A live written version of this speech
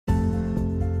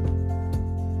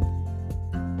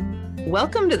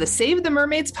Welcome to the Save the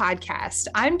Mermaids podcast.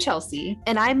 I'm Chelsea.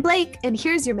 And I'm Blake, and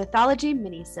here's your mythology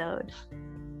mini-sode.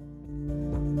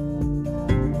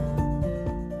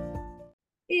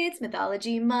 It's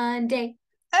Mythology Monday.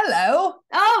 Hello.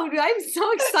 Oh, I'm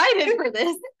so excited for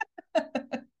this.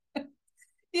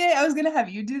 Yeah, I was going to have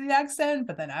you do the accent,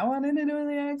 but then I wanted to do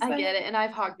the accent. I get it, and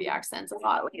I've hogged the accents a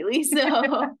lot lately,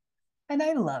 so. And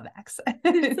I love accents.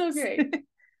 It's so great.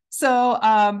 So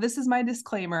this is my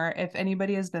disclaimer. If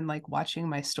anybody has been like watching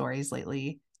my stories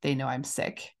lately, they know I'm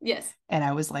sick. Yes. And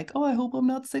I was like, oh, I hope I'm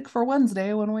not sick for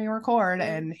Wednesday when we record.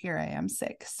 And here I am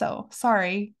sick. So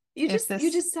sorry. You just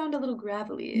sound a little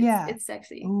gravelly. It's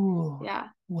sexy. Ooh. Yeah.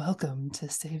 Welcome to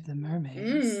Save the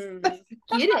Mermaids.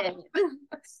 Get it.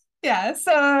 Yeah.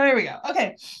 So there we go.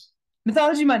 Okay.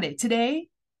 Mythology Monday. Today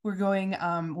we're going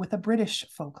with a British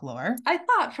folklore. I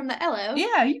thought from the LO.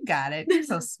 Yeah, you got it. You're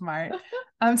so smart.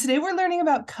 Today we're learning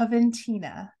about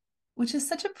Coventina, which is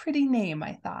such a pretty name,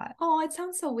 I thought. Oh, it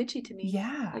sounds so witchy to me.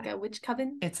 Yeah. Like a witch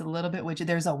coven? It's a little bit witchy.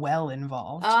 There's a well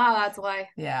involved. Ah, that's why.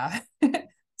 Yeah.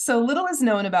 So little is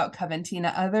known about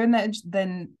Coventina other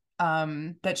than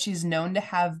that she's known to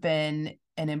have been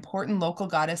an important local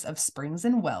goddess of springs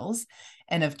and wells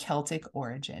and of Celtic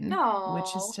origin. No.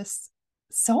 Which is just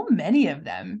so many of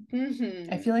them.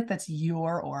 Mm-hmm. I feel like that's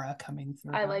your aura coming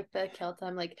through. I like the Celt.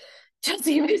 I'm like,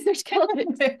 Chelsea, research Celtic.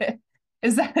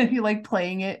 Is that you like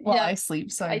playing it while I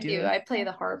sleep? So I do. I play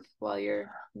the harp while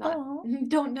you're not.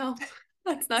 Don't know.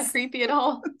 That's not creepy at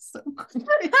all. So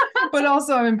creepy. But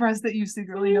also I'm impressed that you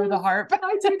secretly know the harp.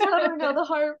 I do totally know the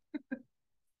harp.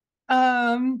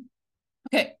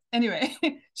 Okay. Anyway,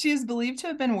 she is believed to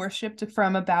have been worshipped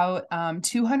from about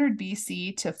 200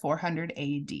 BC to 400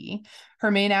 AD. Her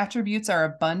main attributes are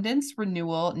abundance,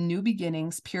 renewal, new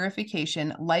beginnings,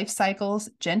 purification, life cycles,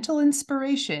 gentle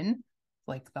inspiration,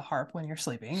 like the harp when you're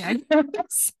sleeping, I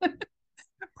guess,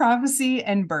 prophecy,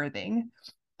 and birthing.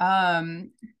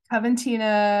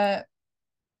 Coventina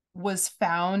was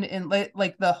found in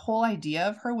like the whole idea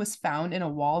of her was found in a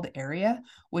walled area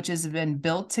which has been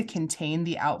built to contain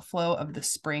the outflow of the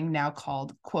spring, now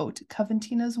called, quote,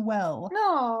 Coventina's well.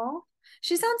 No,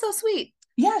 she sounds so sweet.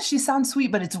 Yeah, she sounds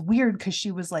sweet, but it's weird because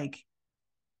she was like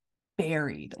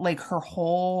buried, like her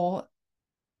whole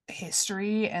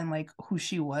history and like who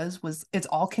she was it's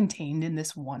all contained in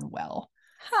this one well.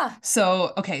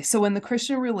 So when the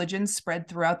Christian religion spread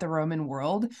throughout the Roman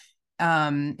world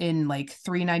in like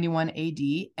 391 AD,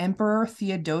 Emperor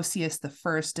Theodosius I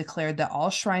declared that all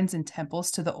shrines and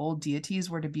temples to the old deities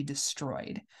were to be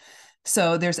destroyed.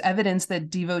 So there's evidence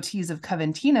that devotees of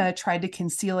Coventina tried to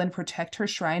conceal and protect her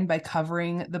shrine by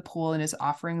covering the pool and its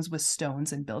offerings with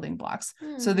stones and building blocks.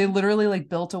 So they literally like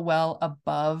built a well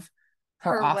above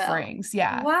her offerings. Well.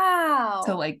 Yeah. Wow.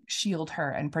 To like shield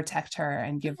her and protect her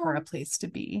and give her a place to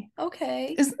be.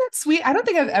 Okay. Isn't that sweet? I don't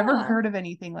think I've ever heard of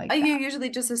anything like that. You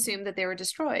usually just assume that they were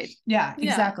destroyed. Yeah,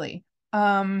 exactly.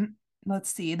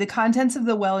 Let's see. The contents of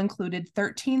the well included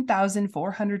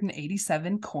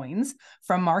 13,487 coins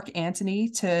from Mark Antony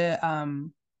to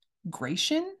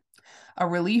Gratian, a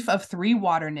relief of 3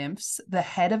 water nymphs, the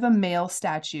head of a male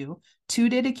statue, 2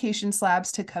 dedication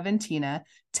slabs to Coventina,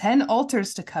 10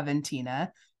 altars to Coventina,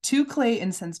 2 clay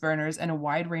incense burners, and a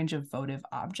wide range of votive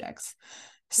objects.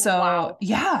 So,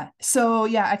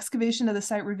 excavation of the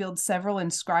site revealed several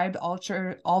inscribed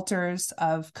altars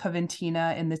of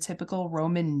Coventina in the typical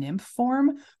Roman nymph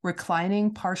form,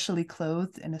 reclining, partially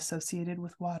clothed, and associated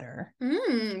with water.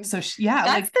 So, that's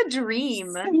like the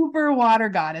dream. Super water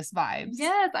goddess vibes.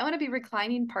 Yes, I want to be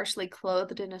reclining, partially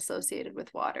clothed, and associated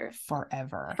with water.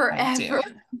 Forever.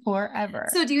 Forever.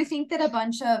 So, do you think that a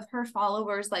bunch of her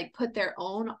followers like put their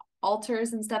own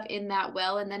altars and stuff in that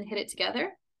well and then hit it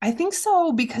together? I think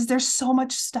so, because there's so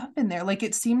much stuff in there. Like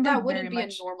it seemed that like wouldn't be a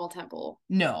normal temple.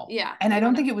 No. Yeah. And I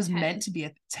don't think it was meant to be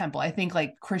a temple. I think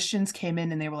like Christians came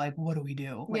in and they were like, what do we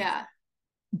do? Like,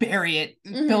 bury it,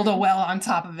 build a well on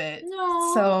top of it.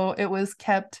 No. So it was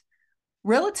kept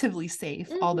relatively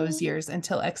safe all those years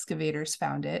until excavators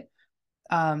found it.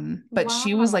 But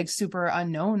she was like super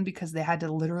unknown because they had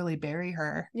to literally bury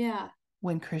her. Yeah.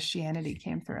 When Christianity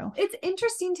came through. It's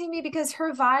interesting to me because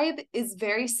her vibe is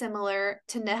very similar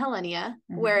to Nehelenia,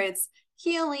 where it's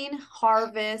healing,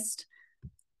 harvest,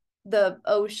 the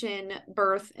ocean,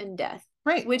 birth, and death.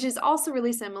 Right. Which is also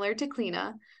really similar to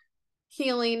Clina.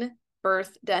 Healing,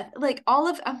 birth, death. Like all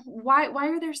of why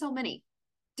are there so many?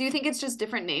 Do you think it's just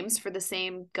different names for the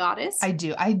same goddess? I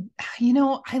do. I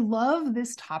love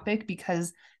this topic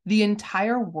because the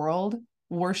entire world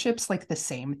worships like the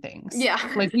same things. Yeah.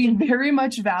 Like we very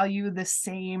much value the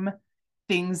same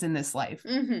things in this life.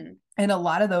 And a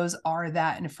lot of those are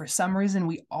that. And for some reason,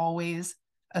 we always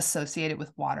associate it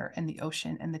with water and the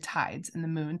ocean and the tides and the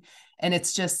moon. And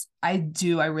it's just, I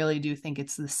really do think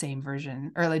it's the same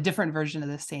version or a different version of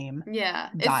the same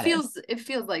goddess. It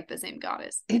feels like the same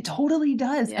goddess. It totally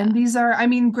does. Yeah. And these are, I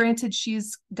mean, granted,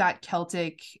 she's got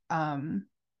Celtic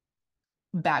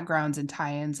backgrounds and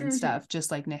tie-ins and stuff,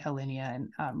 just like Nehelenia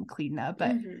and Cleidna,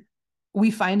 but we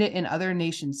find it in other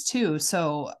nations too.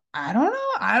 So I don't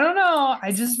know.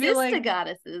 I just feel like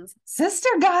sister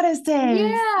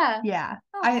goddesses. Yeah.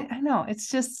 I know.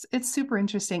 It's super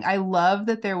interesting. I love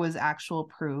that there was actual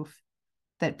proof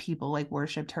that people like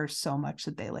worshipped her so much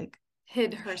that they like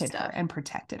hid her and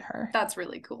protected her. That's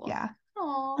really cool. Yeah.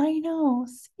 Aww. I know.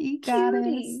 See,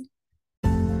 goddess.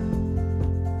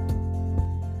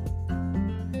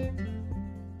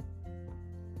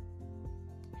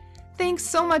 Thanks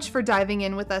so much for diving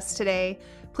in with us today.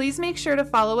 Please make sure to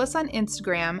follow us on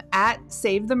Instagram at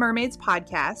Save the Mermaids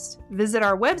Podcast. Visit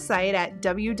our website at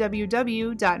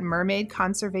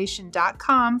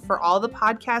www.mermaidconservation.com for all the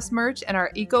podcast merch and our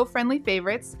eco-friendly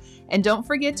favorites. And don't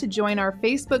forget to join our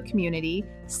Facebook community,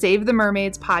 Save the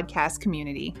Mermaids Podcast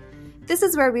Community. This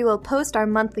is where we will post our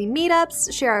monthly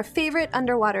meetups, share our favorite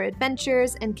underwater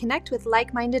adventures, and connect with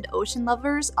like-minded ocean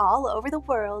lovers all over the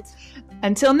world.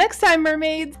 Until next time,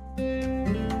 mermaids!